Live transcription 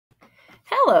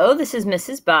Hello, this is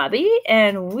Mrs. Bobby,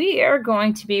 and we are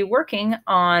going to be working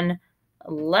on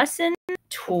lesson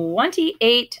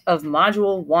 28 of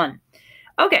module 1.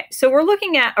 Okay, so we're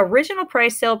looking at original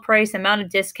price, sale price, amount of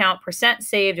discount, percent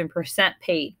saved, and percent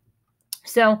paid.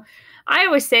 So I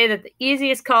always say that the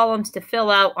easiest columns to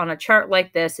fill out on a chart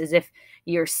like this is if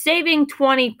you're saving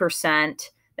 20%,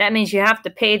 that means you have to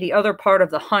pay the other part of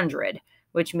the 100,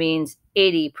 which means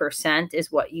 80%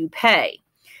 is what you pay.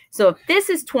 So if this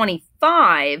is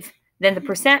 25, then the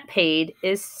percent paid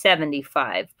is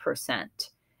 75%.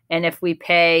 And if we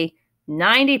pay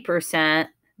 90%,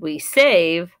 we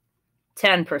save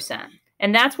 10%.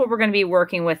 And that's what we're going to be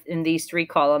working with in these three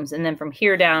columns. And then from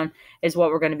here down is what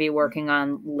we're going to be working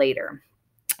on later.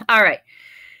 All right.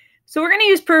 So we're going to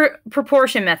use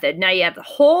proportion method. Now you have the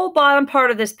whole bottom part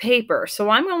of this paper. So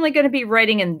I'm only going to be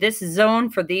writing in this zone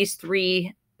for these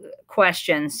three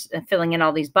questions and filling in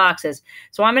all these boxes.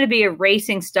 So I'm going to be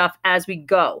erasing stuff as we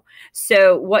go.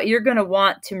 So what you're going to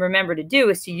want to remember to do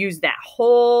is to use that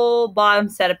whole bottom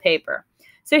set of paper.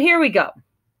 So here we go.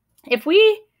 If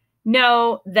we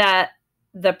know that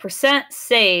the percent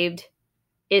saved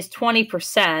is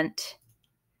 20%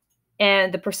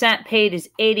 and the percent paid is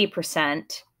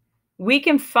 80%, we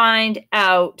can find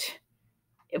out,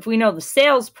 if we know the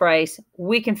sales price,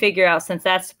 we can figure out, since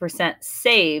that's the percent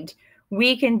saved,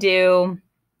 we can do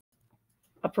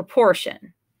a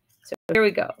proportion. So here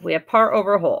we go. We have part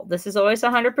over whole. This is always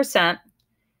 100%.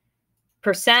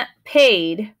 Percent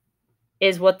paid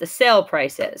is what the sale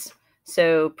price is.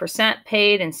 So percent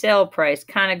paid and sale price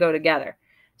kind of go together.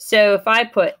 So if I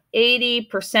put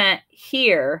 80%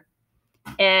 here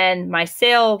and my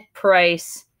sale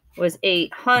price was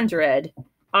 800,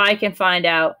 I can find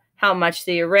out how much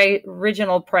the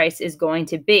original price is going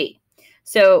to be.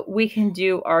 So we can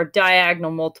do our diagonal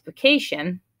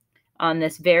multiplication on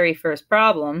this very first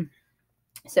problem.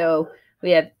 So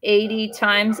we have 80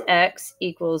 times x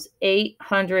equals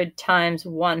 800 times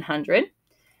 100.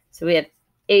 So we have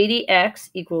 80x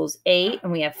equals 8,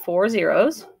 and we have 4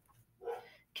 zeros.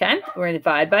 Okay, we're going to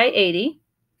divide by 80.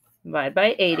 Divide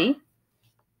by 80.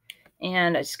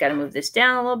 And I just got to move this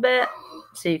down a little bit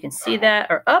so you can see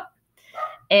that, or up.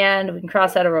 And we can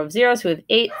cross out a row of zeros. So we have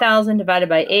 8,000 divided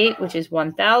by 8, which is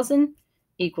 1,000,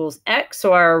 equals x.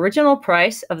 So our original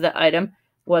price of the item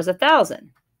was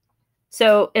 1,000.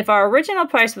 So if our original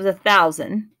price was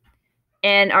 1,000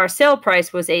 and our sale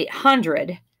price was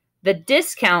 800, the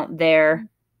discount there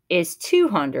is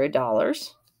 $200.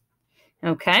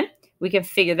 Okay, we can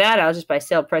figure that out just by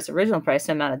sale price, original price.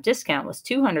 The amount of discount was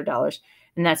 $200,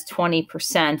 and that's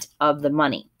 20% of the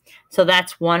money. So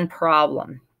that's one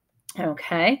problem.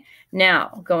 Okay,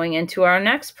 now going into our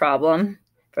next problem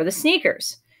for the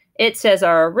sneakers. It says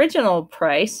our original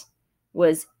price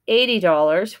was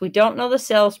 $80. We don't know the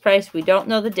sales price. We don't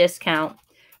know the discount,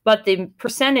 but the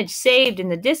percentage saved in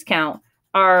the discount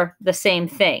are the same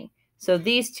thing. So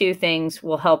these two things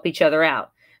will help each other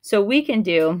out. So we can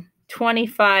do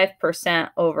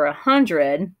 25% over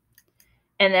 100,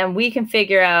 and then we can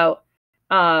figure out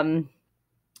the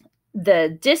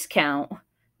discount.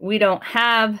 We don't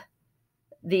have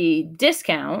the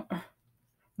discount,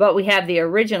 but we have the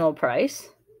original price.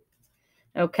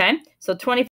 Okay, so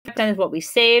 25% is what we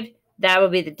saved. That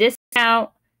would be the discount.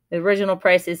 The original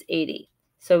price is 80.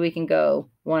 So we can go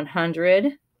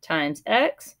 100 times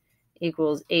x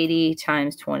equals 80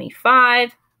 times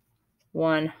 25.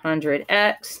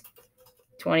 100x,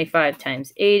 25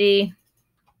 times 80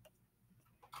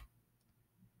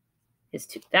 is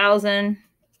 2,000.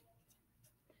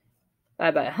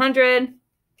 Divided by 100.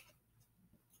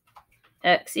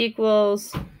 X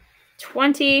equals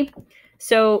 20.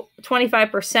 So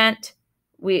 25%,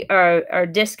 our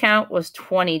discount was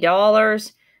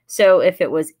 $20. So if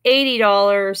it was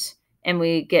 $80 and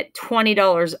we get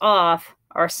 $20 off,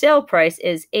 our sale price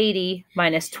is 80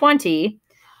 minus 20,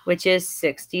 which is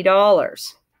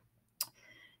 $60.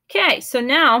 Okay, so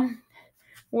now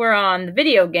we're on the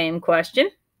video game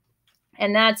question,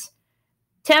 and that's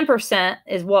 10%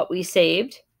 is what we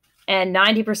saved, and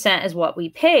 90% is what we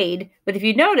paid. But if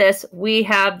you notice, we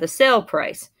have the sale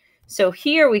price. So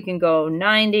here we can go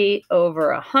 90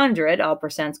 over 100. All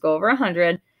percents go over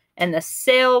 100. And the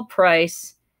sale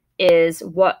price is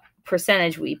what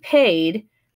percentage we paid.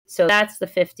 So that's the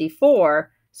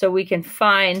 54. So we can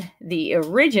find the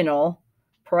original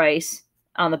price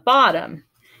on the bottom.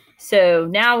 So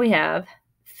now we have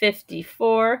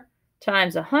 54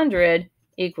 times 100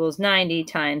 equals 90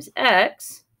 times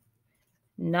x.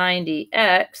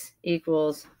 90x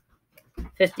equals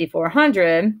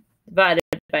 5,400 divided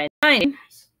by 90.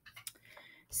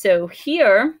 So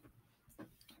here,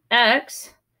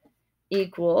 x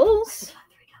equals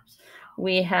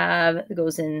we have, it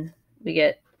goes in, we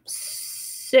get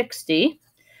 60.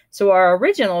 So our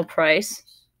original price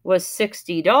was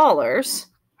 $60.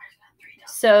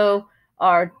 So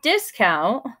our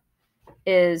discount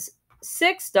is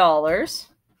 $6.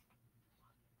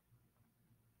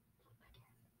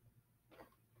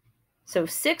 So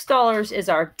 $6 is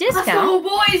our discount. Let's go,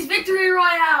 boys! Victory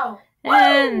Royale!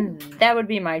 And that would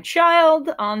be my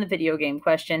child on the video game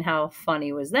question. How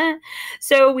funny was that?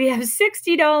 So we have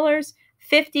 $60.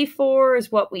 $54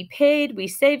 is what we paid. We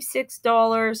saved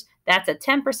 $6. That's a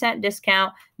 10%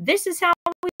 discount. This is how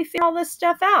we figure all this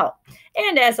stuff out.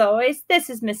 And as always, this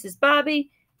is Mrs.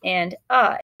 Bobby, and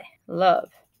I love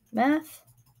math,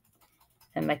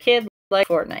 and my kid likes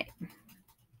Fortnite.